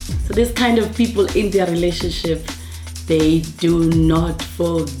So this kind of people in their relationship, they do not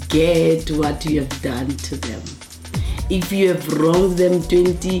forget what you have done to them. If you have wronged them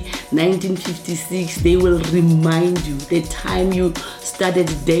 1956, they will remind you. The time you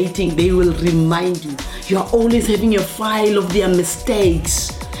started dating, they will remind you. You are always having a file of their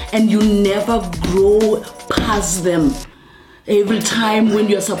mistakes and you never grow past them. Every time when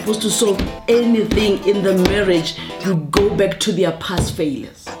you're supposed to solve anything in the marriage, you go back to their past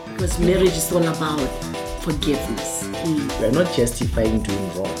failures. Because marriage is all about forgiveness. We are not justifying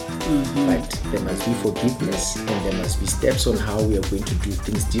doing wrong, but there must be forgiveness and there must be steps on how we are going to do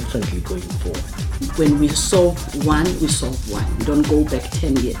things differently going forward. When we solve one, we solve one. We don't go back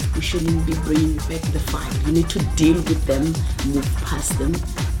 10 years. We shouldn't be bringing back the 5. You need to deal with them, move past them,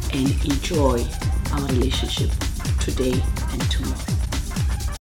 and enjoy our relationship today and tomorrow.